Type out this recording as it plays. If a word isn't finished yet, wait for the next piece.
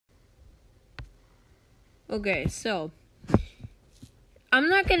Okay, so I'm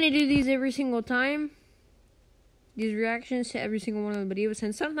not gonna do these every single time. These reactions to every single one of the videos,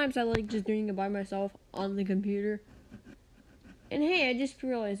 and sometimes I like just doing it by myself on the computer. And hey, I just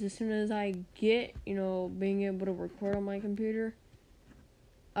realized as soon as I get, being able to record on my computer,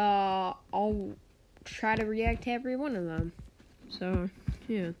 I'll try to react to every one of them. So,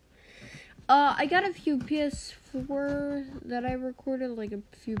 yeah. I got a few PS4 that I recorded, like a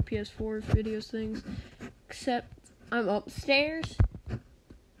few PS4 videos things, except I'm upstairs,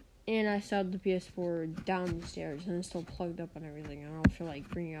 and I still have the PS4 downstairs, and it's still plugged up and everything. I don't feel like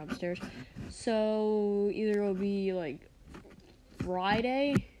bringing it upstairs. So, either it'll be, like,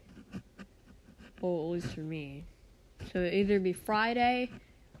 Friday, well, at least for me. So, it'll either be Friday,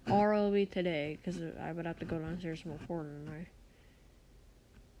 or it'll be today, because I would have to go downstairs and record it, and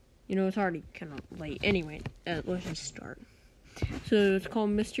it's already kind of late. Anyway, let's just start. So, it's called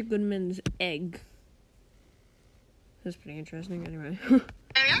Mr. Goodman's Egg. That's pretty interesting, anyway.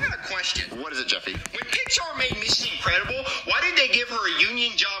 Hey, I got a question. What is it, Jeffy? When Pixar made Mission Incredible, why did they give her a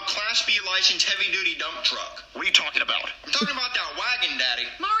union job, Class B license, heavy-duty dump truck? What are you talking about? I'm talking about that wagon, Daddy.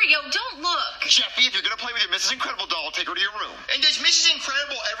 Mario, don't look. Jeffy, if you're going to play with your Mrs. Incredible doll, take her to your room. And does Mrs.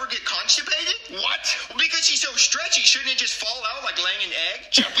 Incredible ever get constipated? What? Well, because she's so stretchy, shouldn't it just fall out like laying an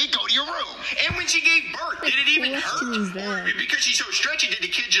egg? Jeffy, go to your room. And when she gave birth, did it even hurt? Is that? Or because she's so stretchy, did the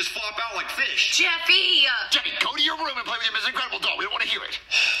kid just flop out like fish? Jeffy! Jeffy, go to your room and play with your Mrs. Incredible doll. We don't want to hear it.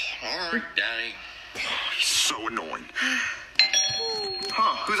 All right, Daddy. He's so annoying.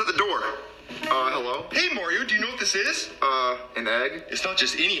 Huh, who's at the door? Hello? Hey, Mario, do you know what this is? An egg? It's not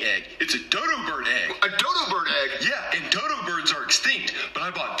just any egg. It's a dodo bird egg. A dodo bird egg? Yeah, and dodo birds are extinct, but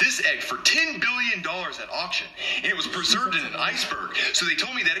I bought this egg for $10 billion at auction, and it was preserved in an iceberg, so they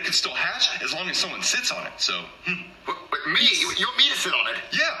told me that it could still hatch as long as someone sits on it, so, But me? You want me to sit on it?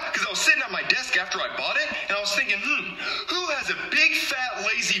 Yeah, because I was sitting at my desk after I bought it, and I was thinking, who has a big, fat,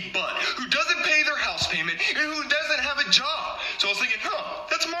 lazy butt, who doesn't pay their house payment, and who doesn't have a job? So I was thinking,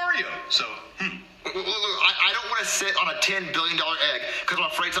 that's Mario, so, Look, I don't want to sit on a $10 billion egg because I'm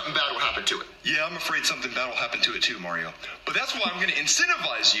afraid something bad will happen to it. Yeah, I'm afraid something bad will happen to it too, Mario. But that's why I'm going to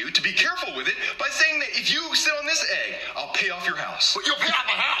incentivize you to be careful with it by saying that if you sit on this egg, I'll pay off your house. Well, you'll pay off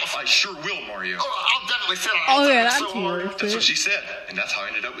my house. I sure will, Mario. Oh, I'll definitely sit on it. Oh, yeah, It's that's so hard. worth That's what it. she said, and that's how I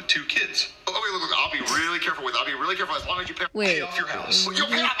ended up with 2 kids. Oh, wait, look, I'll be really careful with it. I'll be really careful as long as you pay Wait. Off your house. Well, you'll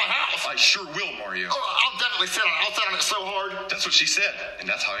pay off my house. I sure will, Mario. Oh, I'll definitely sit on it. I'll sit on it so hard. That's what she said, and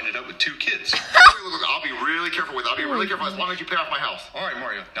that's how I ended up with 2 kids. Look, I'll be really careful with it. I'll be really careful as long as you pay off my house. All right,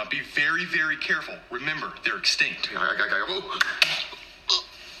 Mario. Now be very, very careful. Remember, they're extinct. Good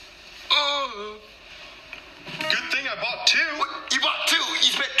thing I bought 2. What? You bought 2?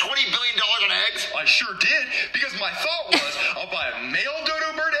 You spent $20 billion on eggs? I sure did, because my thought was I'll buy a male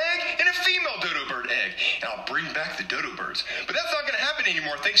dodo bird egg and a female dodo bird egg, and I'll bring back the dodo birds. But that's not going to happen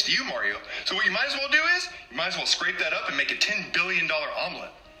anymore thanks to you, Mario. So what you might as well do is, you might as well scrape that up and make a $10 billion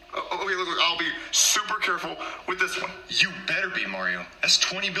omelet. Okay, look, I'll be super careful with this one. You better be, Mario. That's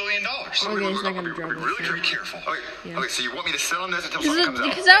 $20 billion. Okay, it's not gonna I'll be drop really this. Be careful. Okay, Yeah. okay, so you want me to sit on this until something comes out?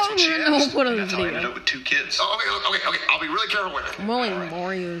 Because that That's what she one asked, put on and the that's how I ended video. up with 2 kids. Oh, okay, I'll be really careful with it. I'm only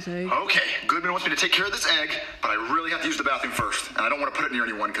Mario's egg. Okay, Goodman wants me to take care of this egg, but I really have to use the bathroom first. And I don't want to put it near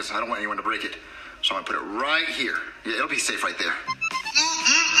anyone because I don't want anyone to break it. So I'm going to put it right here. Yeah, it'll be safe right there.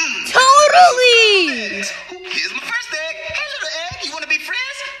 Totally! Here's my first egg. Hey, little egg, you want to be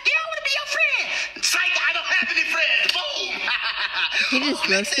friends? Yeah, I want to be your friend. Psych, I don't have any friends. Boom. He just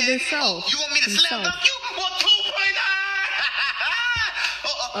roasted himself. You want me to slam dunk you? Well, 2.9.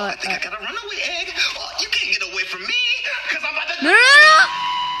 I think I got a runaway egg. You can't get away from me because I'm about to... No!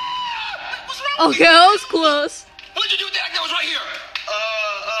 What's wrong with Okay, you? that was close. What did you do with the egg that was right here?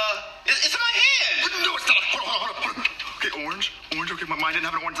 It's in my hand. No, it's not. Hold on. Okay, orange. Okay, my mind didn't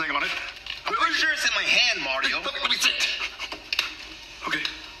have an orange thing on it. I'm pretty sure it's in my hand, Mario. Let me see it. Okay.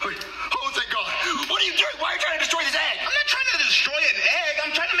 Oh, thank God. What are you doing? Why are you trying to destroy this egg? I'm not trying to destroy an egg.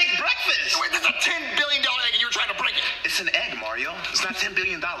 I'm trying to make breakfast. Wait, this is a $10 billion egg and you're trying to break it. It's an egg, Mario. It's not $10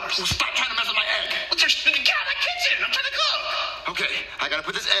 billion. Well, stop trying to mess with my egg. Get out of my kitchen. I'm trying to cook. Okay, I gotta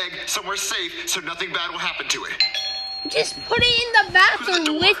put this egg somewhere safe so nothing bad will happen to it. Just put it in the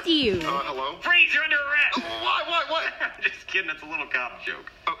bathroom with you. Hello? Freeze, you're under arrest. What? Just kidding, it's a little cop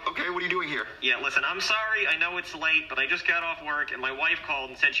joke. Okay, what are you doing here? Yeah, listen, I'm sorry, I know it's late, but I just got off work, and my wife called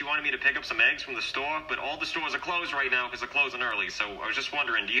and said she wanted me to pick up some eggs from the store, but all the stores are closed right now because they're closing early, so I was just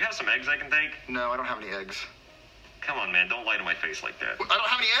wondering, do you have some eggs I can take? No, I don't have any eggs. Come on, man, don't lie to my face like that. I don't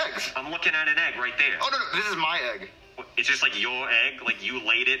have any eggs. I'm looking at an egg right there. Oh, no, this is my egg. What, it's just like your egg? Like you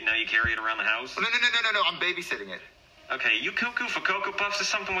laid it, and now you carry it around the house? No, I'm babysitting it. Okay, you cuckoo for Cocoa Puffs or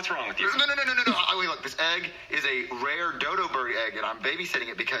something? What's wrong with you? No. Wait, look, this egg is a rare dodo bird egg, and I'm babysitting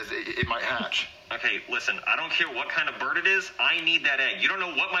it because it might hatch. Okay, listen, I don't care what kind of bird it is. I need that egg. You don't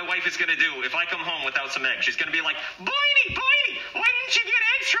know what my wife is going to do if I come home without some eggs. She's going to be like, Boydie, why didn't you get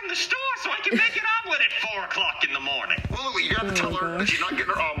eggs from the store so I can make an omelet at 4 o'clock in the morning? Well, look, you have to tell her that she's not getting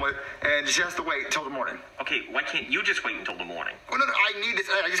her omelet, and she has to wait until the morning. Okay, why can't you just wait until the morning? Well, no, I need this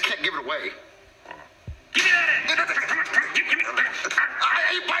egg. I just can't give it away. Give me that egg! Give me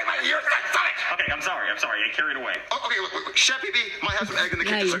that. You bite my ear. Stop it. Okay, I'm sorry. I carried away. Oh, okay, look. Chef BB might have some egg in the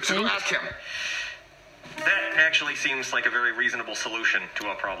kitchen, so go ask him. That actually seems like a very reasonable solution to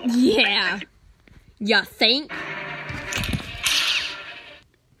our problem. Yeah. You think?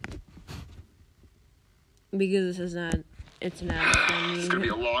 Because this is not, it's not. It's gonna be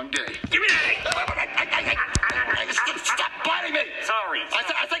a long day. Give me that egg! Stop biting me! Sorry.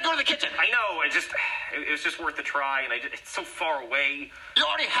 I said go to the kitchen. I know. It was just worth a try, and it's so far away. You're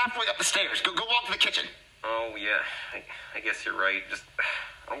already halfway up the stairs. Go walk to the kitchen. Oh yeah, I guess you're right. Just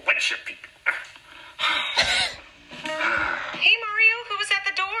I don't like shit. Hey Mario, who was at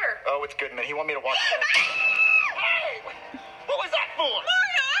the door? Oh, it's Goodman. He wanted me to watch the egg. Hey! What was that for?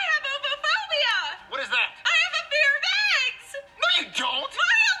 Mario, I have ovophobia! What is that? I have a fear of eggs! No, you don't!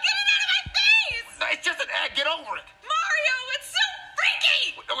 Mario, get it out of my face! It's just an egg. Get over it. Mario, it's so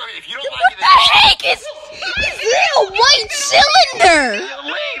freaky! Wait, if you don't like it, The heck is this a white cylinder?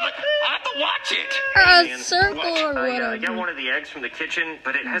 leave. I have to watch it. Or a Man, circle or I got whatever. one of the eggs from the kitchen,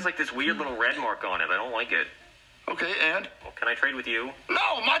 but it has like this weird little red mark on it. I don't like it. Okay, and? Well, can I trade with you?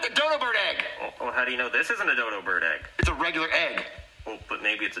 No, mine's a dodo bird egg. Well, how do you know this isn't a dodo bird egg? It's a regular egg. Well, but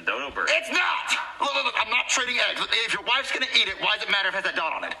maybe it's a dodo bird. It's not! Look, I'm not trading eggs. If your wife's gonna eat it, why does it matter if it has that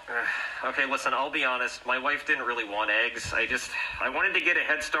dot on it? Okay, listen, I'll be honest. My wife didn't really want eggs. I wanted to get a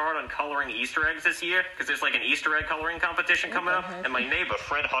head start on coloring Easter eggs this year, because there's like an Easter egg coloring competition coming up, and my neighbor,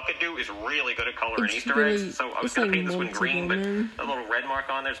 Fred Huckadoo, is really good at coloring It's Easter very- eggs, so I was it's going like to paint this one green, but multiple, man. a little red mark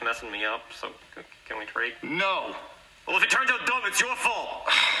on there's messing me up, so can we trade? No. Well, if it turns out dumb, it's your fault.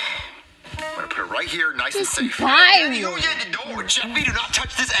 I'm gonna put it right here, nice and safe. Buy Daddy, who one. at the door? Jeffy, do not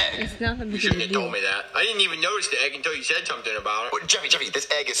touch this egg. It's nothing You big shouldn't of a have told deal. me that. I didn't even notice the egg until you said something about it. Well, Jeffy, this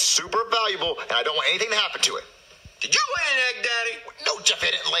egg is super valuable, and I don't want anything to happen to it. Did you lay an egg, Daddy? No, Jeffy,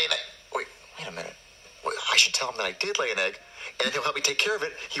 I didn't lay an egg. Wait a minute. Wait, I should tell him that I did lay an egg, and then he'll help me take care of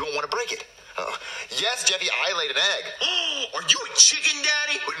it. He won't want to break it. Yes, Jeffy, I laid an egg. Are you a chicken,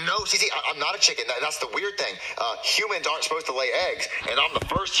 Daddy? No, see, I'm not a chicken. That's the weird thing. Humans aren't supposed to lay eggs, and I'm the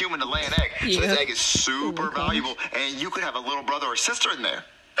first human to lay an egg. So Yeah. this egg is super valuable, and you could have a little brother or sister in there.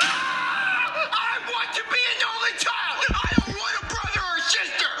 I want to be an only child. I don't want a brother or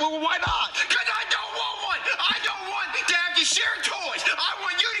sister. Well, why not? Because I don't want one. I don't want to have to share toys. I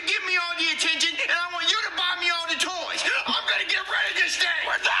want you to give me all the attention, and I want you to buy me all the toys. I'm going to get rid of this thing.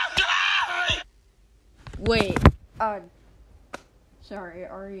 Wait. Sorry,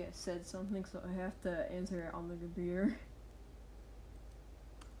 Aria said something, so I have to answer it on the computer.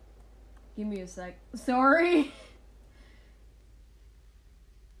 Give me a sec. Sorry.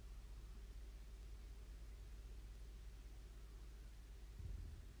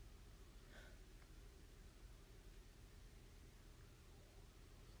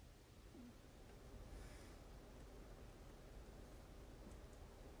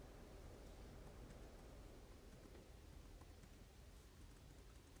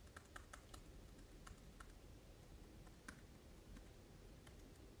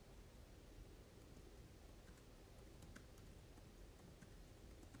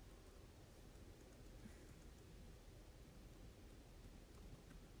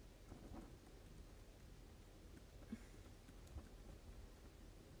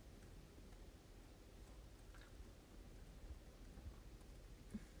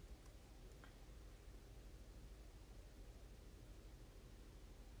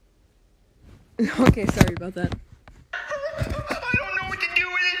 Okay, sorry about that. I don't know what to do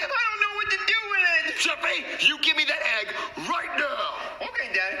with it. I don't know what to do with it. Jeffy, you give me that egg right now. Okay,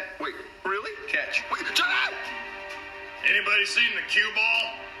 Daddy. Wait, really? Catch. Wait, Jeffy! Anybody seen the cue ball?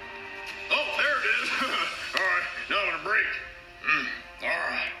 Oh, there it is. All right, now I'm gonna break. All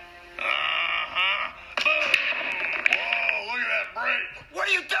right. Boom. Whoa, look at that break. What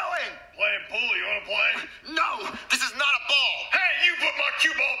are you doing? Playing pool, you wanna play? No, this is not a ball. Hey, you put my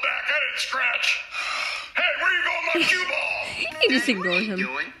cue ball back. I didn't scratch. Hey, where you going with my cue ball? He just ignored him.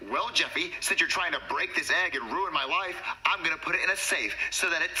 Well, Jeffy, since you're trying to break this egg and ruin my life, I'm gonna put it in a safe so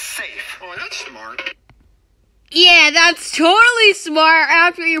that it's safe. Oh, that's smart. Yeah, that's totally smart.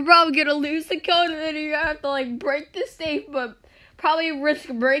 After you're probably gonna lose the code, and then you have to like break the safe, but probably risk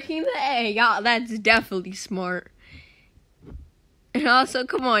breaking the egg. Yeah, that's definitely smart. And also,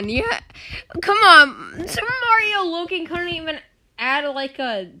 come on, come on, Super Mario Logan couldn't even add like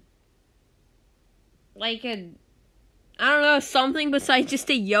a, I don't know, something besides just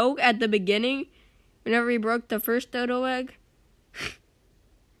a yolk at the beginning, whenever he broke the first dodo egg.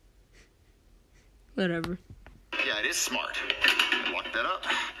 Whatever. Yeah, it is smart. Lock that up.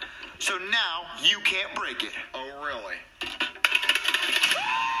 So now you can't break it. Oh, really?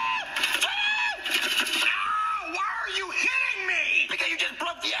 Why are you hitting me? Because you just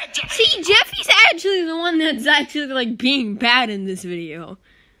broke the egg, Jeffy. See, Jeffy's actually the one that's actually, like, being bad in this video.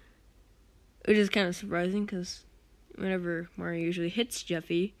 Which is kind of surprising, because whenever Mario usually hits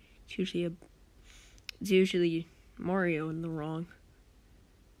Jeffy, it's usually Mario in the wrong.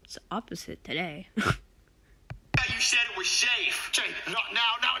 It's the opposite today. You said it was safe. Jay, not now.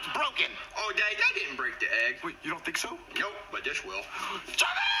 Now it's broken. Oh, Daddy, that didn't break the egg. Wait, you don't think so? Nope, but this will.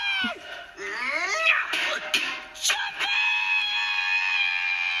 Jeffy! Jeffy!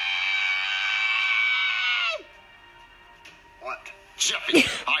 What? Jeffy,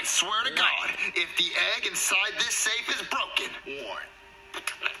 I swear to God, if the egg inside this safe is broken, What?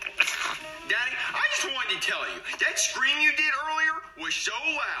 Daddy, I just wanted to tell you, that scream you did earlier was so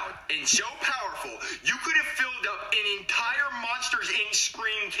loud and so powerful, you could have filled up an entire Monsters Inc.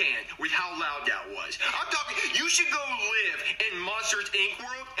 scream can with how loud that was. I'm talking, you should go live in Monsters Inc.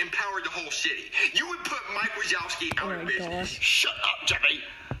 world and power the whole city. You would put Mike Wazowski out of business. shut up, Jeffy.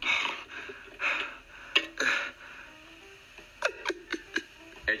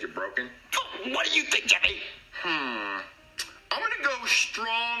 Is it broken? What do you think, Jeffy? I'm gonna go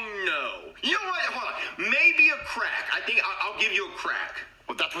strong no. You know what? Hold on. Maybe a crack. I think I'll give you a crack.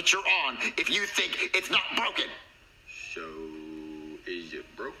 Well, that's what you're on if you think it's not broken. So, is it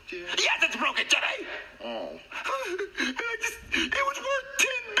broken? Yes, it's broken, Jeffy. Oh. It was worth $10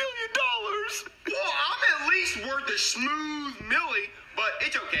 billion. Well, I'm at least worth a smooth millie, but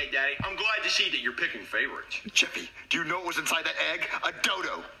it's okay, Daddy. I'm glad to see that you're picking favorites. Jeffy, do you know what was inside that egg? A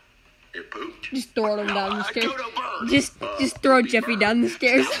dodo. It pooped? Just throw him down the A stairs. dodo bird. Just throw Jeffy down the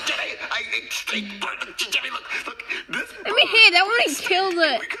stairs. Jeffy, Jeffy, look, this. I mean, hey, that wouldn't kill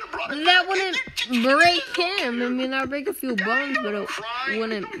We could've brought it that back. wouldn't break him. I mean, that'd break a few bones, but it Crying?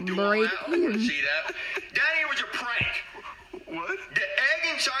 wouldn't Don't do break all that. I want to him. see that. Daddy, it was a prank. What? The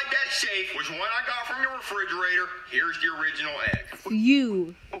egg inside that safe was one I got from your refrigerator. Here's the original egg.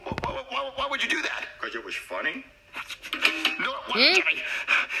 You. Why would you do that? Because it was funny. No, Eh? Jeffy.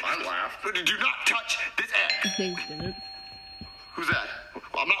 I laughed. Do not touch this egg. Thanks, didn't. Who's that?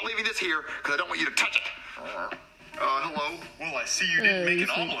 Well, I'm not leaving this here because I don't want you to touch it. Hello? Well, I see you didn't make an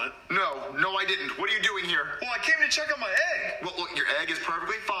omelet. No, I didn't. What are you doing here? Well, I came to check on my egg. Well, look, your egg is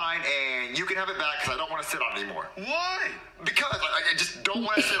perfectly fine, and you can have it back because I don't want to sit on it anymore. Why? Because I just don't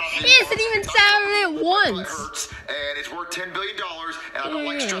want to sit on it anymore. Yes, it even sounded it My once. butt hurts, and it's worth $10 billion, and I don't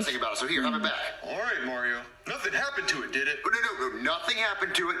like stressing about it. So here, have it back. All right, Mario. Nothing happened to it, did it? No, nothing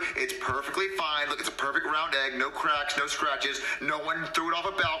happened to it. It's perfectly fine. Look, it's a perfect round egg. No cracks, no scratches. No one threw it off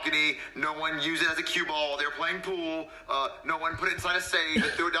a balcony. No one used it as a cue ball while they were playing pool. No one put it inside a safe and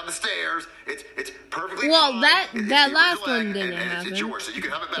threw it down the stairs. It's perfectly Well, fine. that It's that the last original one egg, didn't and happen. It's yours, so you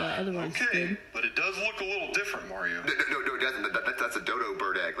can have it The back. other one's Okay, good. but it does look a little different, Mario. No, it doesn't. That's a dodo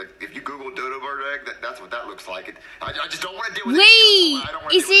bird egg. Like, if you Google dodo bird egg, that's what that looks like. I just don't want to deal with it. Wait, I don't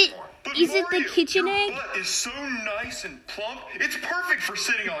want to is deal with it anymore. But is it the Mario, kitchen your egg? butt is so nice and plump. It's perfect for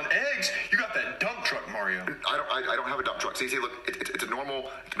sitting on eggs. You got that dump truck, Mario. I don't have a dump truck. See, look, it's a normal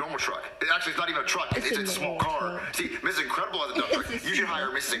truck. Actually, it's not even a truck. It's a small car. truck. See, Mrs. Incredible has a dump truck. It's a You should hire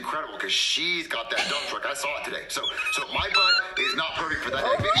Mrs. Incredible because she's got that dump truck. I saw it today. So my butt is not perfect for that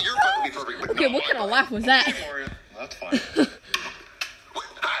egg. Maybe your butt will be perfect, but Okay, not what my kind of butt. laugh was that? Hey, Mario. That's fine.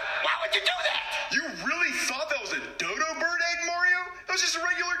 Why would you do that? You really thought that was a dodo bird egg, Mario? That was just a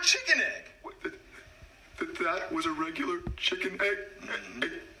regular chicken egg. That was a regular chicken egg.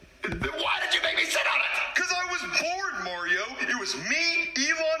 Then why did you make me sit on it? Because I was bored, Mario. It was me,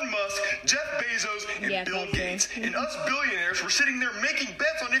 Elon Musk, Jeff Bezos, and Yeah, Bill okay. Gates. And us billionaires were sitting there making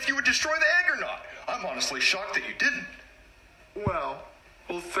bets on if you would destroy the egg or not. I'm honestly shocked that you didn't. Well,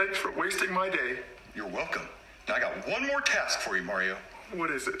 thanks for wasting my day. You're welcome. Now I got one more task for you, Mario. What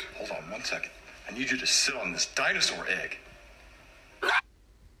is it? Hold on 1 second. I need you to sit on this dinosaur egg.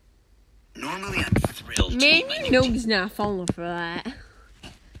 Normally, I'm thrilled. Man, you know he's not falling for that.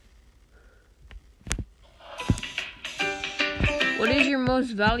 What is your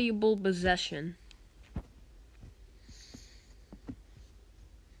most valuable possession?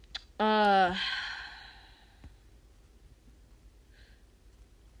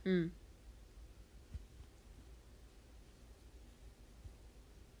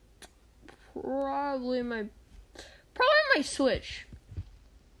 Probably my my Switch?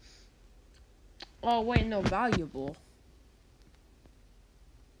 Oh, wait, no, valuable.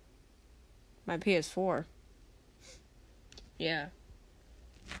 My PS4. Yeah.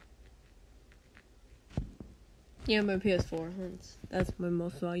 Yeah, my PS4. That's my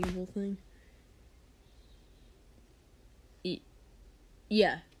most valuable thing.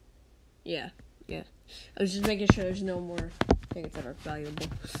 Yeah. I was just making sure there's no more things that are valuable.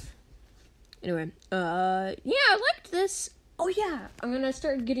 Anyway, yeah, I liked this. Oh yeah, I'm gonna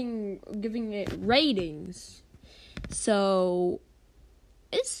start giving it ratings. So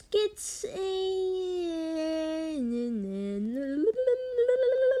this gets a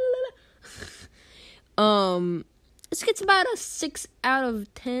this gets about a 6 out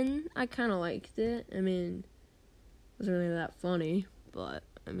of 10. I kind of liked it. I mean, it wasn't really that funny, but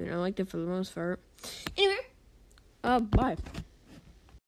I mean, I liked it for the most part. Anyway, bye.